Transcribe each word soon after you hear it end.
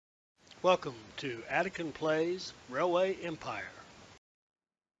Welcome to Attican Plays Railway Empire.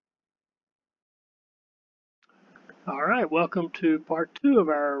 All right, welcome to part two of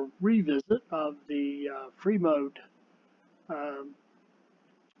our revisit of the free mode um,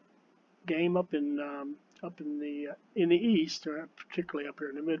 game up in the east, or particularly up here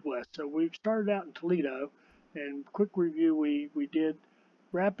in the Midwest. So we've started out in Toledo, and quick review: we did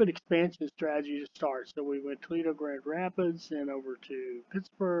rapid expansion strategy to start. So we went Toledo, Grand Rapids, then over to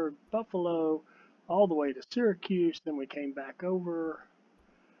Pittsburgh, Buffalo, all the way to Syracuse. Then we came down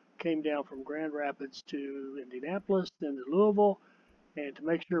from Grand Rapids to Indianapolis, then to Louisville. And to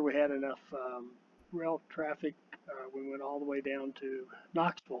make sure we had enough rail traffic, we went all the way down to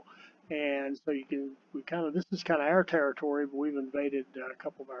Knoxville. And so this is kind of our territory, but we've invaded a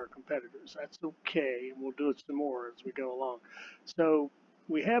couple of our competitors. That's okay, and we'll do it some more as we go along. So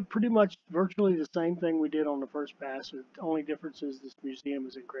we have pretty much virtually the same thing we did on the first pass. The only difference is this museum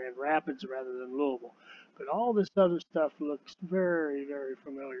is in Grand Rapids rather than Louisville. But all this other stuff looks very, very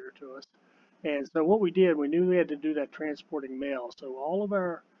familiar to us. And so what we did, we knew we had to do that transporting mail. So all of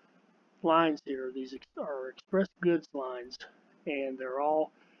our lines here, these are express goods lines, and they're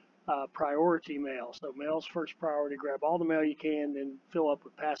all priority mail. So mail's first priority. Grab all the mail you can, then fill up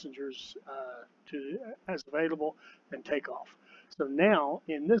with passengers as available, and take off. So now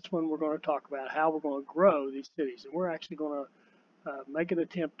in this one, we're going to talk about how we're going to grow these cities, and we're actually going to make an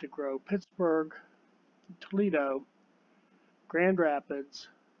attempt to grow Pittsburgh, Toledo, Grand Rapids,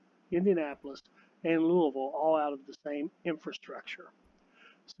 Indianapolis, and Louisville all out of the same infrastructure.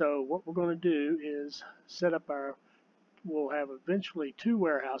 So what we're going to do is we'll have eventually two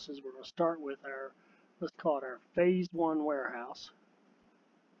warehouses. We're going to start with let's call it our phase one warehouse.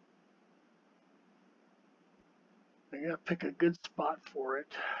 I got to pick a good spot for it.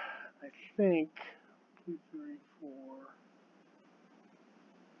 I think 2, 3, 4.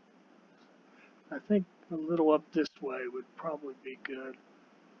 I think a little up this way would probably be good.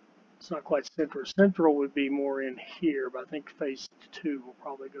 It's not quite central. Central would be more in here, but I think phase two will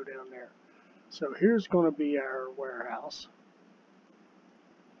probably go down there. So here's going to be our warehouse.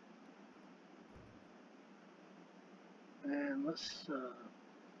 And let's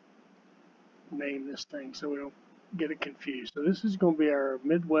name this thing so we don't get it confused. So this is going to be our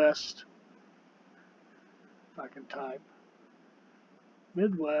Midwest, if I can type,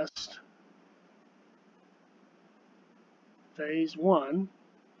 Midwest phase one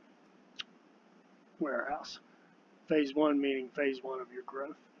warehouse. Phase one meaning phase one of your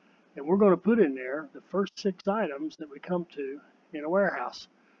growth. And we're going to put in there the first 6 items that we come to in a warehouse.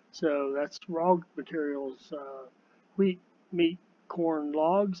 So that's raw materials, wheat, meat, corn,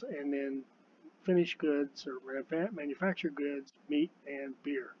 logs, and then finished goods or manufactured goods, meat, and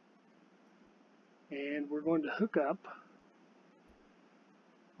beer. And we're going to hook up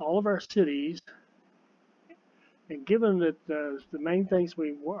all of our cities. And given that the main things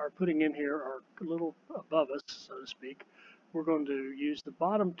we are putting in here are a little above us, so to speak, we're going to use the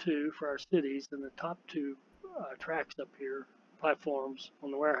bottom 2 for our cities and the top 2 tracks up here, platforms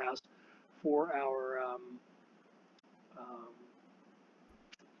on the warehouse, for our,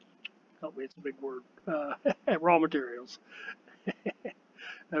 help me, it's a big word, raw materials.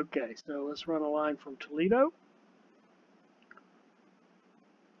 Okay, so let's run a line from Toledo.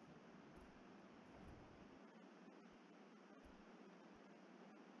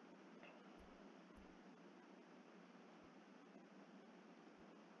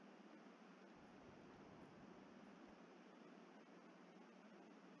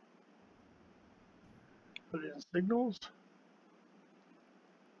 Put in signals.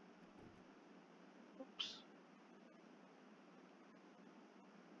 Oops.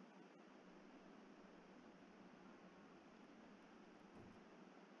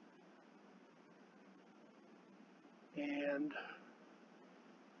 And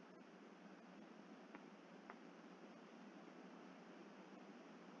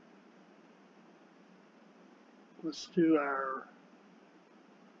let's do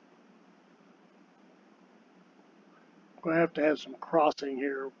we're going to have some crossing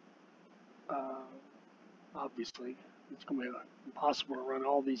here, obviously. It's going to be impossible to run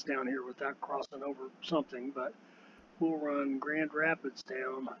all these down here without crossing over something, but we'll run Grand Rapids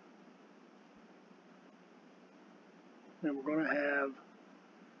down. And we're going to have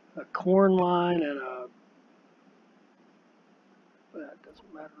a corn line and that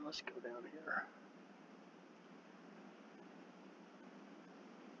doesn't matter, let's go down here.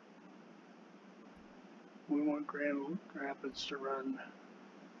 We want Grand Rapids to run.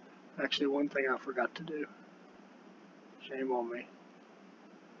 Actually, one thing I forgot to do. Shame on me.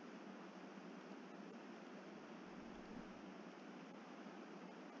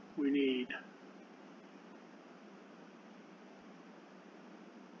 we need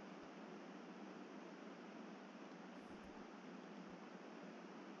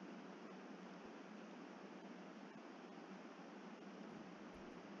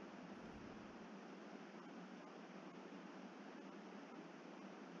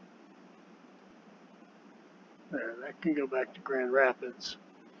there, that can go back to Grand Rapids.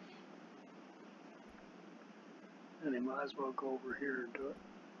 And they might as well go over here and do it.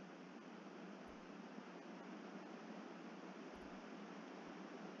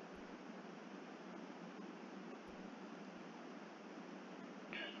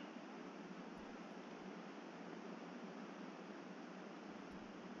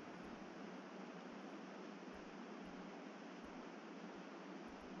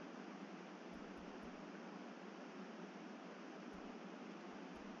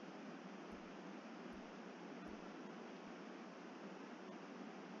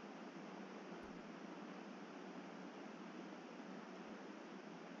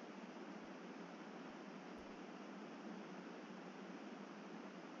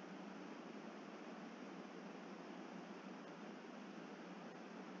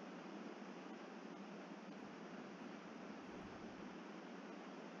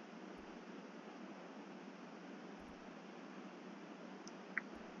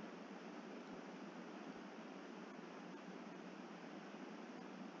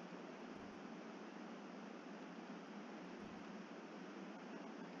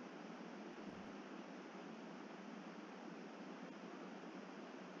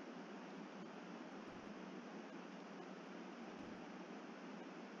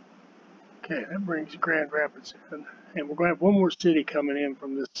 Okay, that brings Grand Rapids in. And we're going to have one more city coming in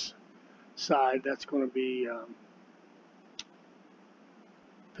from this side. That's going to be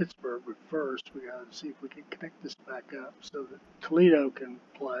Pittsburgh. But first, we got to see if we can connect this back up so that Toledo can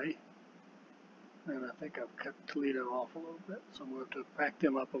play. And I think I've cut Toledo off a little bit, so I'm going to have to back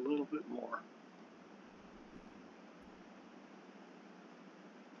them up a little bit more.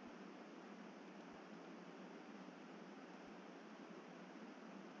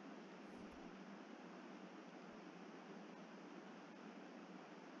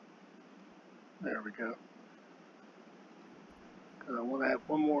 There we go. Because I want to have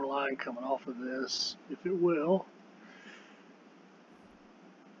one more line coming off of this, if it will.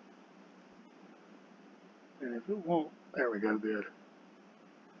 And if it won't, there we go, good.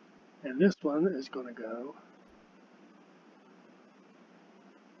 And this one is going to go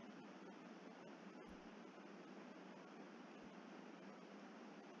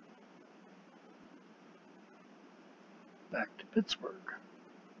back to Pittsburgh.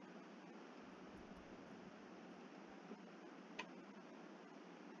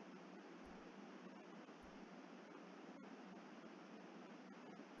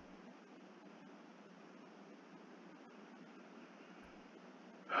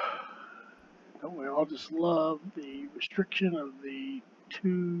 Don't we all just love the restriction of the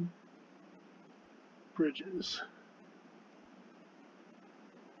two bridges?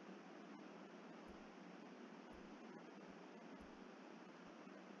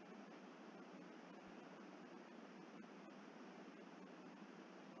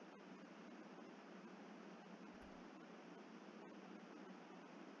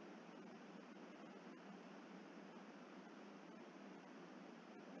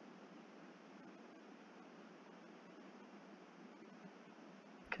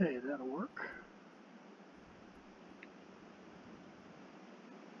 Okay, that'll work.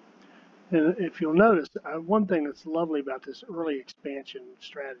 And if you'll notice, one thing that's lovely about this early expansion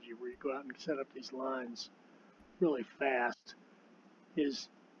strategy where you go out and set up these lines really fast is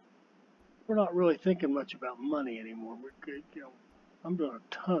we're not really thinking much about money anymore. We're good, I'm doing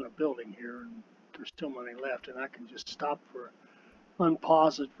a ton of building here and there's still money left and I can just stop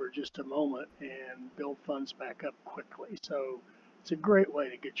unpause it for just a moment and build funds back up quickly. So it's a great way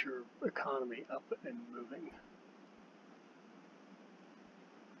to get your economy up and moving.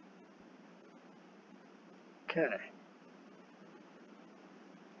 Okay.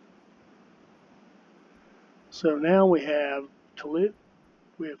 So now we have Toledo.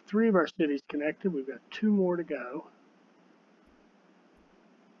 We have 3 of our cities connected. We've got 2 more to go.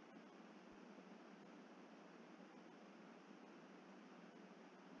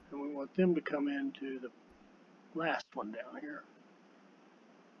 And we want them to come into the last one down here.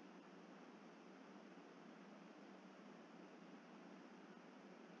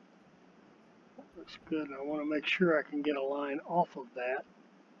 Looks good. I want to make sure I can get a line off of that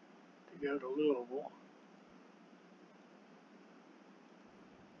to go to Louisville.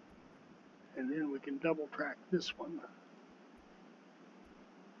 And then we can double track this one.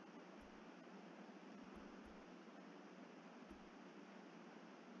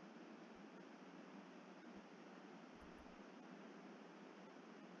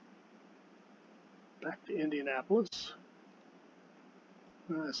 back to Indianapolis.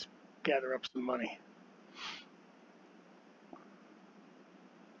 Let's gather up some money.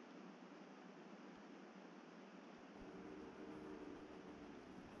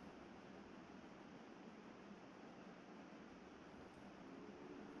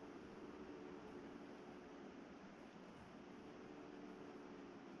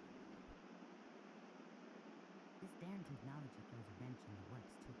 This darn technology throws a wrench in the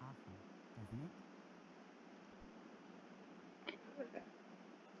works too often, doesn't it?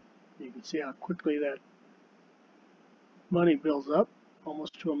 You can see how quickly that money builds up,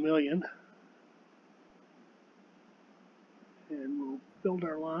 almost to $1 million. And we'll build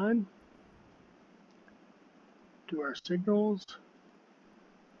our line, do our signals.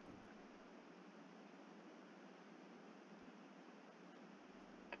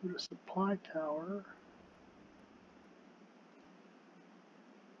 To the supply tower.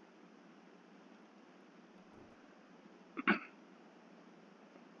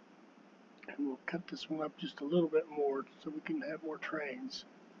 And we'll cut this one up just a little bit more so we can have more trains.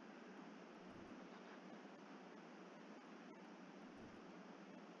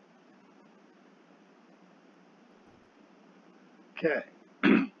 Okay,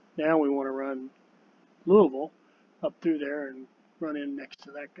 now we want to run Louisville up through there and run in next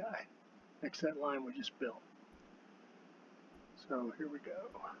to that guy, next to that line we just built. So here we go.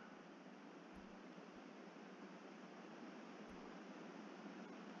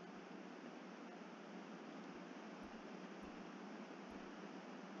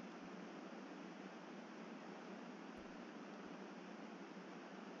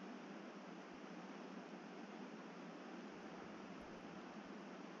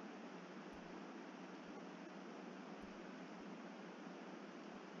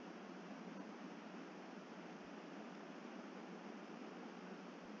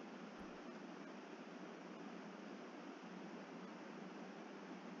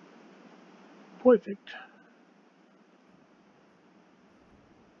 Perfect.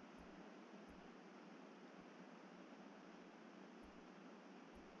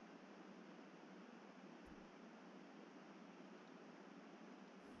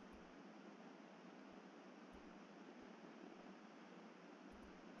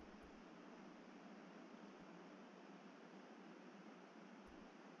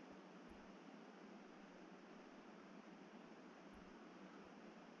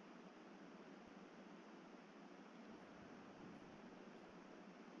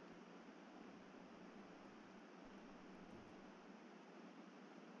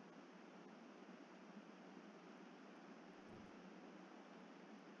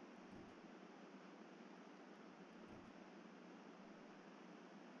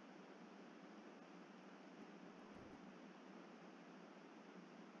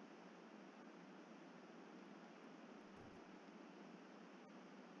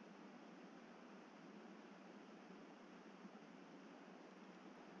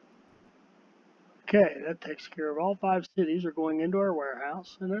 Okay, that takes care of all 5 cities are going into our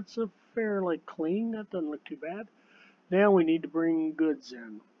warehouse, and that's a fairly clean. That doesn't look too bad. Now we need to bring goods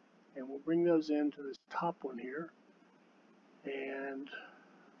in, and we'll bring those into this top one here. And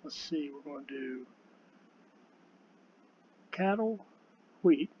let's see, we're going to do cattle,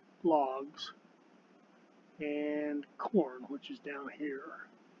 wheat, logs, and corn, which is down here.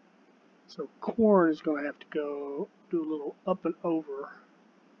 So corn is going to have to go do a little up and over.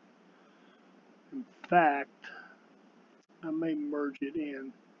 In fact, I may merge it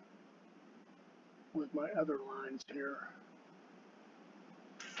in with my other lines here.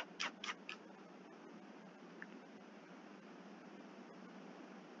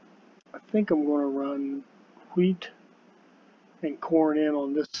 I think I'm going to run wheat and corn in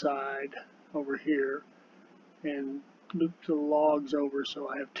on this side over here and loop the logs over so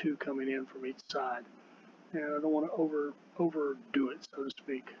I have 2 coming in from each side. And I don't want to overdo it, so to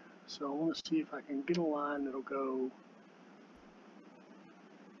speak. So I want to see if I can get a line that'll go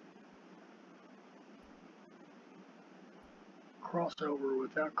crossover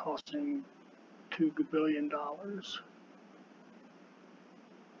without costing $2 billion. Well,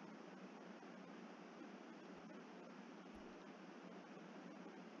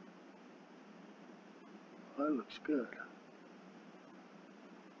 that looks good.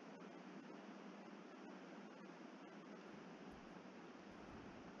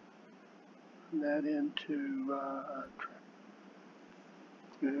 That into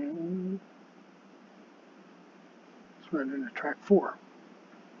and let's run into track 4.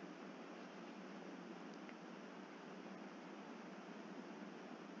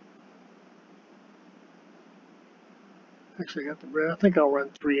 Actually, I got the bread. I think I'll run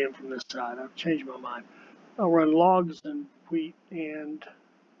 3 in from this side. I've changed my mind. I'll run logs and wheat and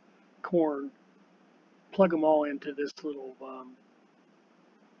corn, plug them all into this little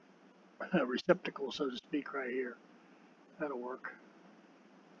receptacle, so to speak, right here. That'll work.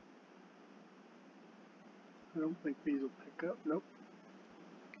 I don't think these will pick up. Nope.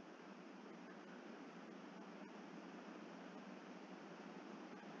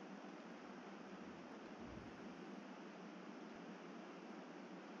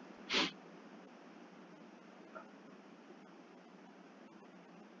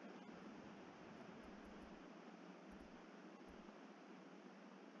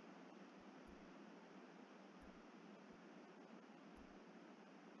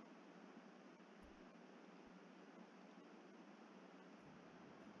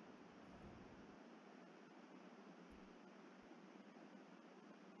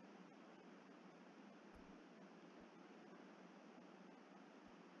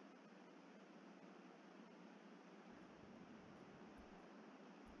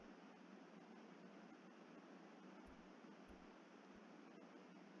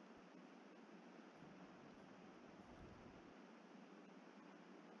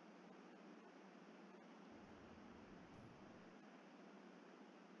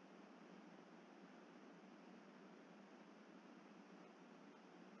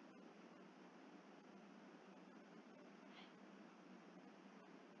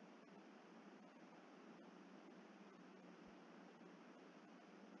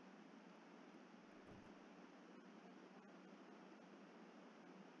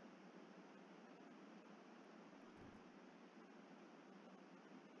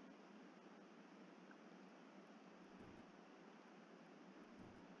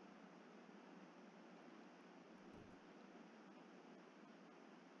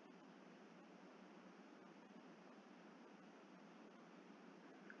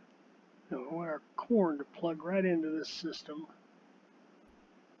 Now we want our corn to plug right into this system.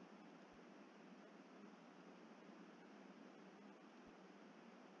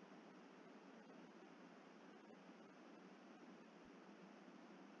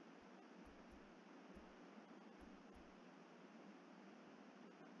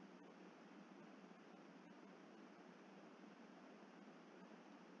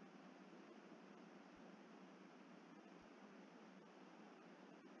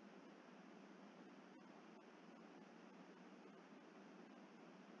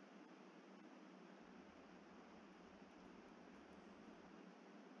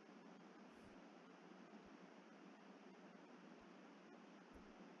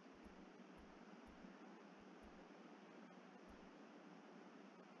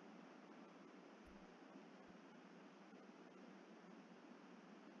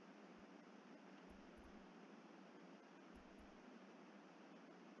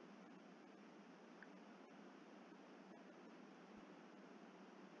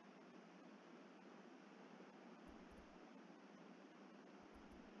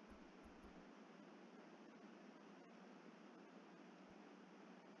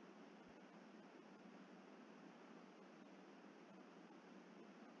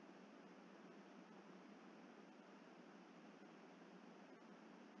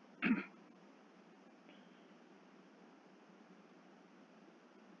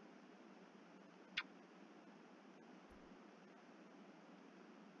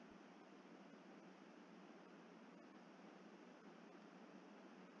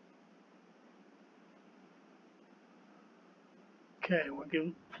 Okay, we'll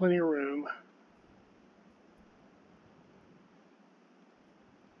give plenty of room.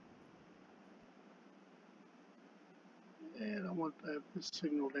 And I want this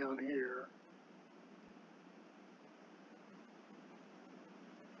signal down here.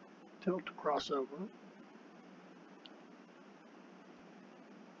 Tilt to crossover.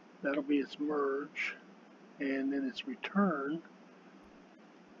 That'll be its merge. And then its return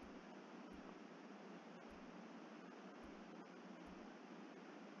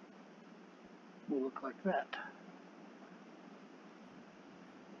will look like that.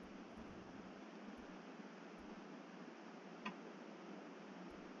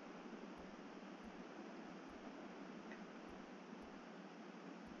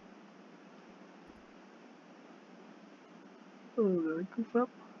 Oh, did I goof up?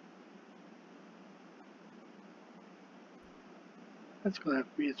 That's going to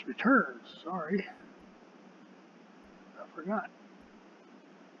have to be its return. Sorry. I forgot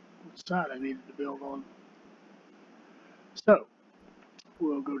what side I needed to build on. So,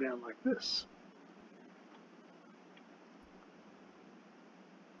 we'll go down like this.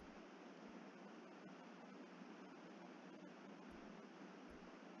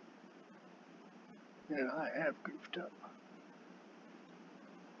 And I have goofed up.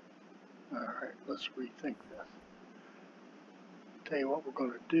 Alright, let's rethink this. Tell you what we're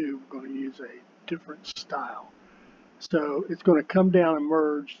going to do. We're going to use a different style. So it's going to come down and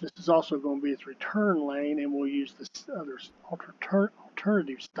merge. This is also going to be its return lane, and we'll use this other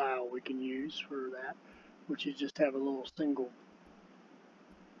alternative style we can use for that, which is just have a little single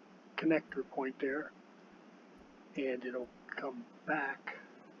connector point there, and it'll come back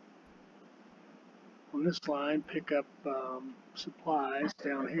on this line, pick up supplies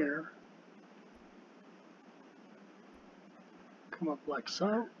down here, come up like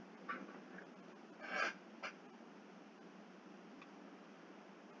so.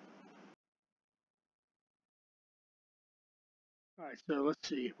 Alright, so let's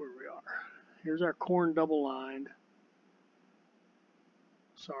see where we are. Here's our corn double lined.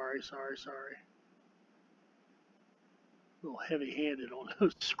 Sorry. A little heavy-handed on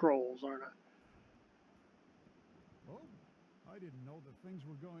those scrolls, aren't I? Oh, I didn't know that things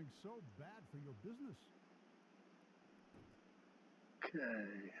were going so bad for your business.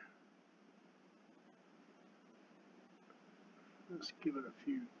 Okay. Let's give it a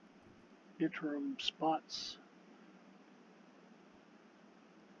few interim spots.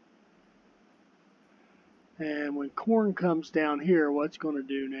 And when corn comes down here, what it's going to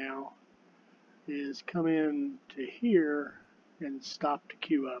do now is come in to here and stop the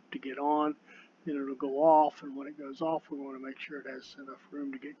queue up to get on. Then it'll go off, and when it goes off, we want to make sure it has enough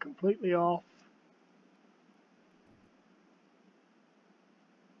room to get completely off.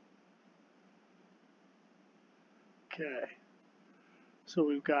 Okay, so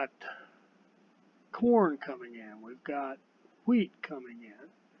we've got corn coming in, we've got wheat coming in.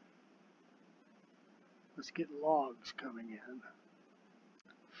 Let's get logs coming in.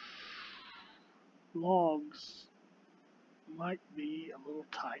 Logs might be a little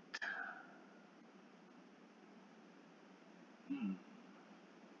tight.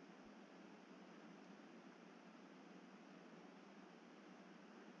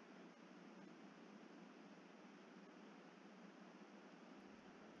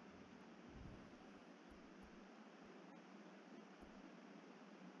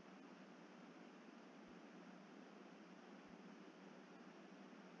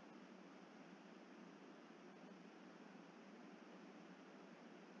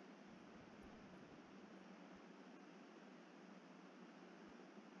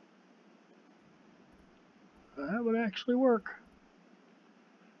 That would actually work.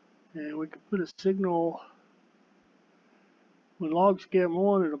 And we could put a signal. When logs get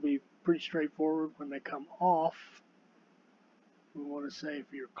on, it'll be pretty straightforward. When they come off, we want to say if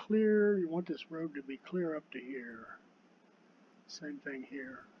you're clear, you want this road to be clear up to here. Same thing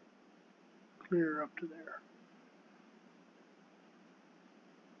here. Clear up to there.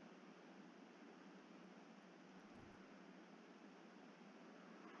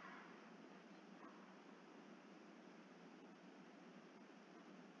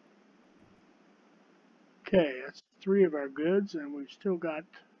 Okay, that's 3 of our goods, and we've still got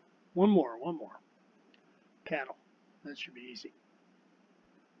one more. Cattle. That should be easy.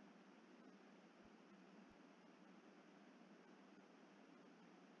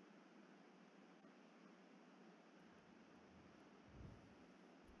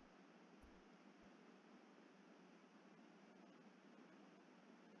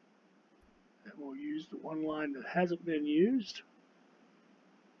 And we'll use the one line that hasn't been used.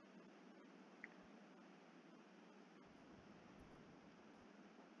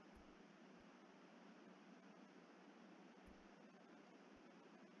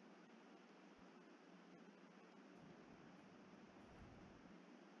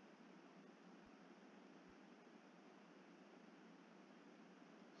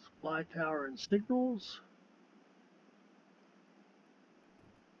 Supply tower and signals.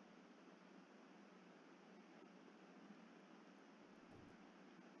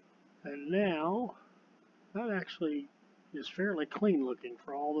 And now, that actually is fairly clean looking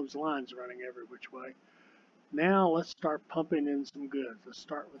for all those lines running every which way. Now let's start pumping in some goods. Let's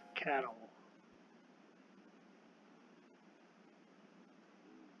start with cattle.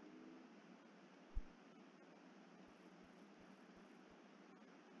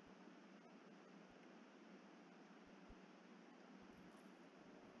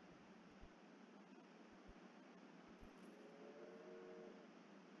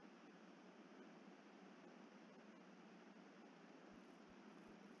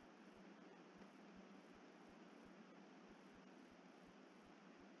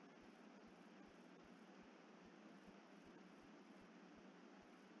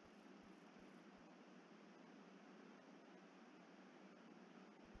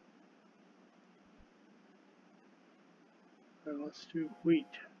 And let's do wheat.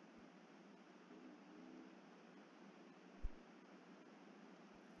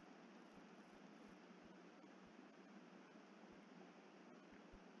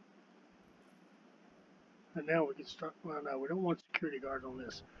 And now we can start, well, no, we don't want security guards on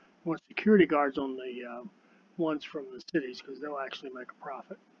this. We want security guards on the ones from the cities because they'll actually make a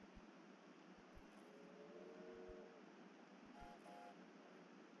profit.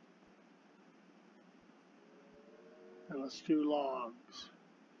 And let's do logs.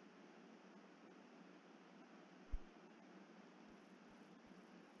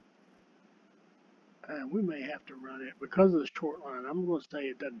 And we may have to run it because of the short line. I'm going to say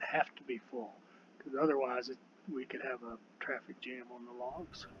it doesn't have to be full because otherwise we could have a traffic jam on the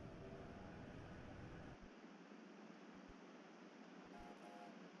logs.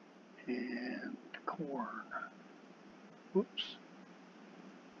 And corn. Whoops.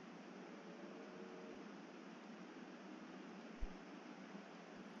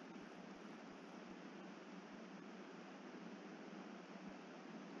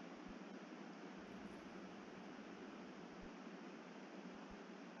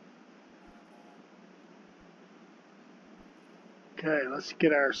 Okay, let's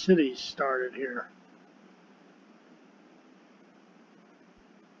get our cities started here.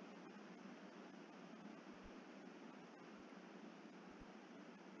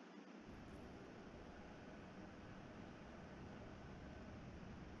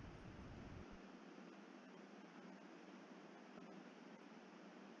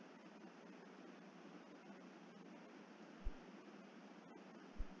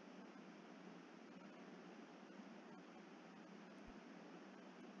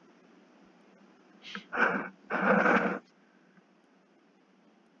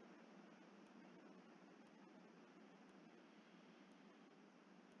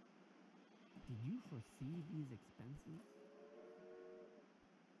 Did you foresee these expenses?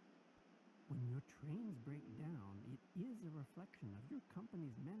 When your trains break down, it is a reflection of your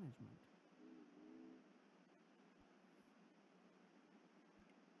company's management.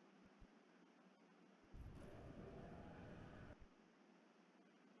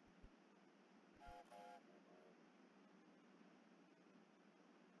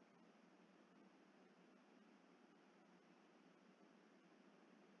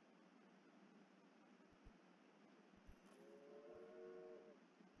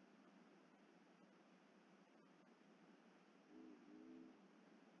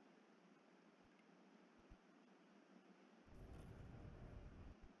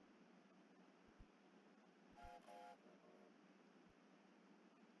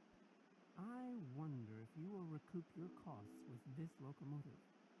 I wonder if you will recoup your costs with this locomotive.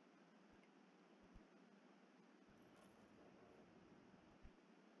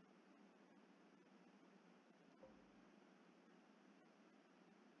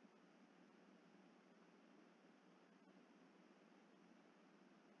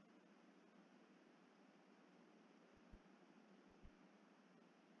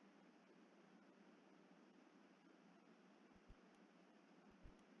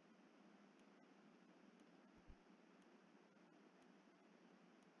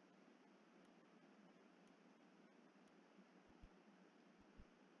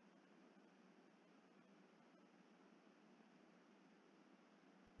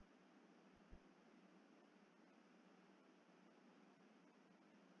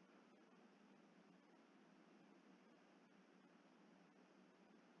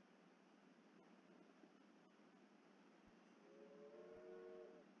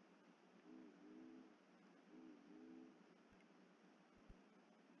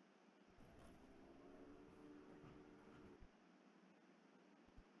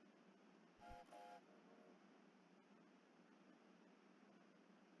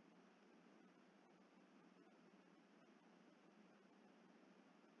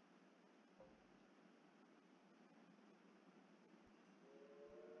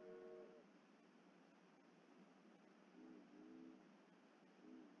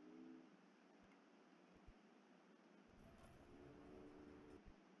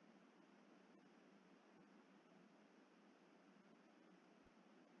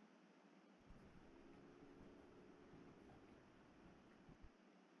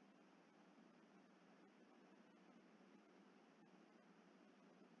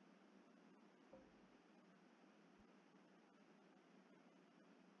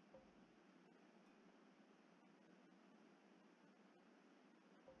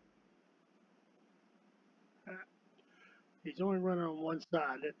 He's only running on one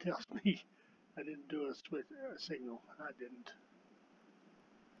side. That tells me I didn't do a switch signal. I didn't.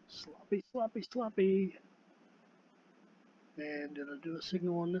 Sloppy, sloppy, sloppy. And did I do a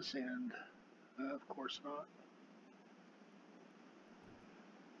signal on this end? Of course not.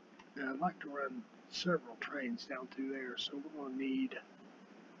 Now, I'd like to run several trains down through there, so we're going to need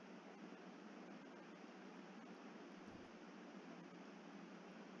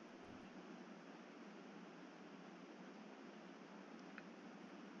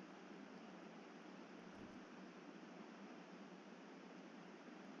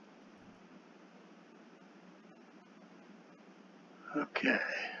okay.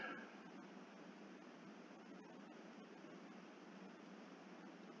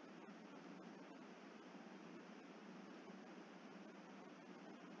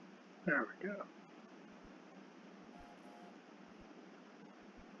 There we go.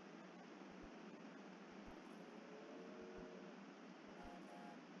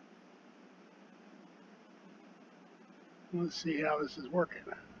 Let's see how this is working.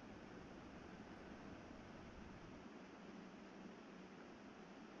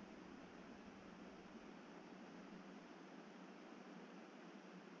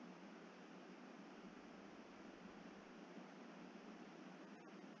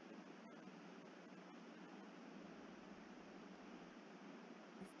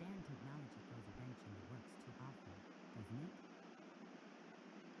 This damn technology throws a wrench in the works too often, doesn't it?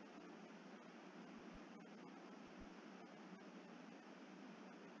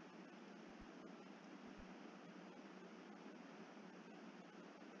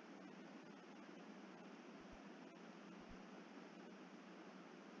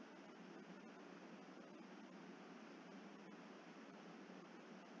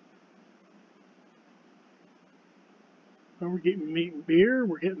 Well, we're getting meat and beer.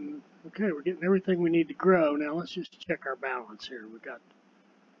 We're getting everything we need to grow. Now let's just check our balance here.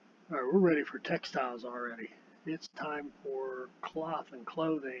 All right, we're ready for textiles already. It's time for cloth and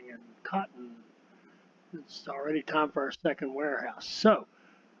clothing and cotton. It's already time for our second warehouse. So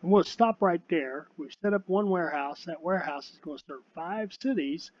I'm going to stop right there. We've set up one warehouse. That warehouse is going to serve 5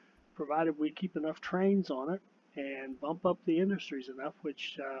 cities, provided we keep enough trains on it and bump up the industries enough,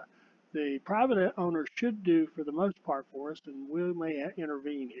 which the private owners should do for the most part for us, and we may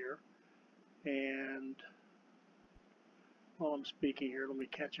intervene here. And while I'm speaking here, let me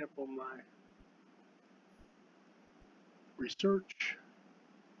catch up on my research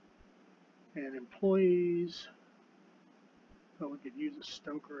and employees. Oh, we could use a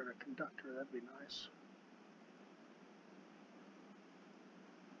stoker and a conductor. That'd be nice.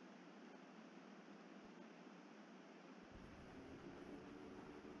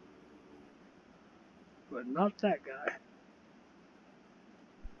 But not that guy.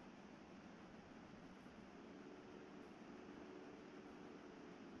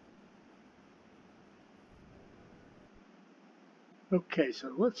 Okay,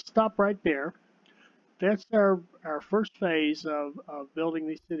 so let's stop right there. That's our first phase of building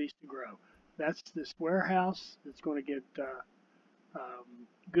these cities to grow. That's this warehouse that's going to get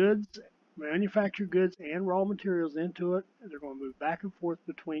goods, manufactured goods and raw materials into it. They're going to move back and forth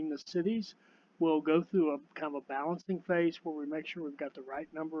between the cities. We'll go through a kind of a balancing phase where we make sure we've got the right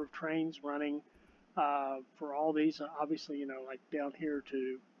number of trains running for all these. Obviously, you know, like down here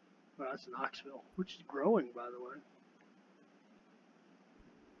to, well, that's Knoxville, which is growing, by the way.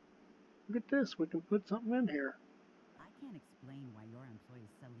 Look at this. We can put something in here. I can't explain why your employee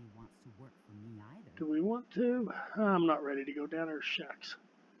suddenly wants to work for me either. Do we want to? I'm not ready to go down there, shucks.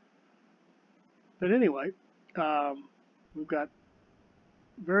 But anyway, we've got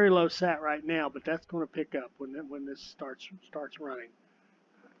very low sat right now, but that's going to pick up when this starts running.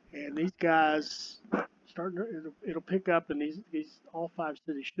 And these guys it'll pick up, and these all 5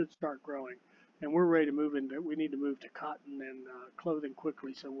 cities should start growing. And we're ready to move into. We need to move to cotton and clothing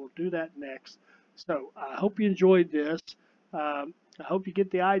quickly, so we'll do that next. So I hope you enjoyed this. I hope you get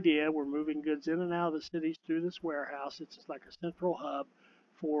the idea. We're moving goods in and out of the cities through this warehouse. It's just like a central hub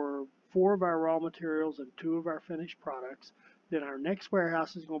for 4 of our raw materials and 2 of our finished products. Then our next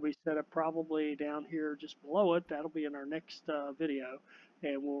warehouse is going to be set up probably down here just below it. That'll be in our next video.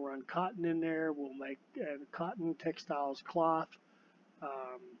 And we'll run cotton in there. We'll make cotton, textiles, cloth.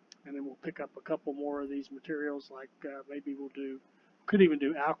 And then we'll pick up a couple more of these materials, like maybe could even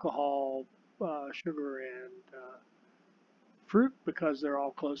do alcohol, sugar, and fruit, because they're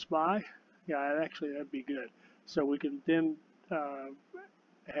all close by. Yeah, actually that'd be good. So we can then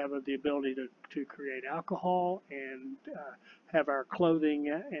have the ability to create alcohol and have our clothing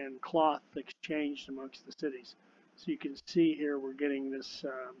and cloth exchanged amongst the cities. So you can see here we're getting this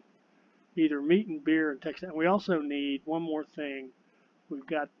either meat and beer and textile. And we also need one more thing. We've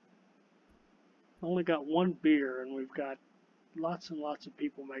only got 1 beer, and we've got lots and lots of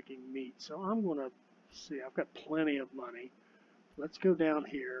people making meat. So I'm going to see, I've got plenty of money. let's go down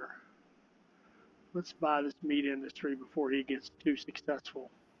here. Let's buy this meat industry before he gets too successful.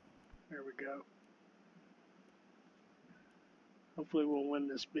 There we go. Hopefully we'll win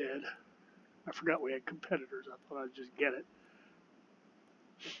this bid. I forgot we had competitors. I thought I'd just get it.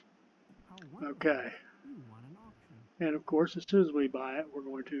 How wonderful. Okay. You won an auction. And of course, as soon as we buy it, we're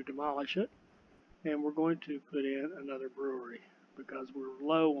going to demolish it. And we're going to put in another brewery because we're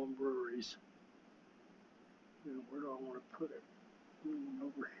low on breweries. And where do I want to put it?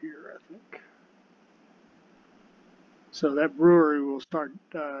 Over here, I think. So that brewery will start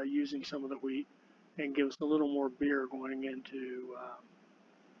using some of the wheat and give us a little more beer going into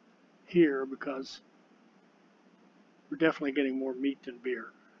here because we're definitely getting more meat than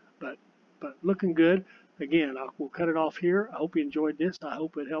beer. But looking good. Again, we'll cut it off here. I hope you enjoyed this. I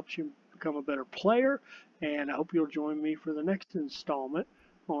hope it helps you become a better player, and I hope you'll join me for the next installment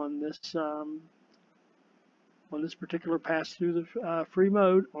on this particular pass through the free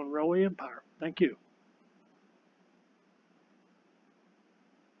mode on Railway Empire. Thank you.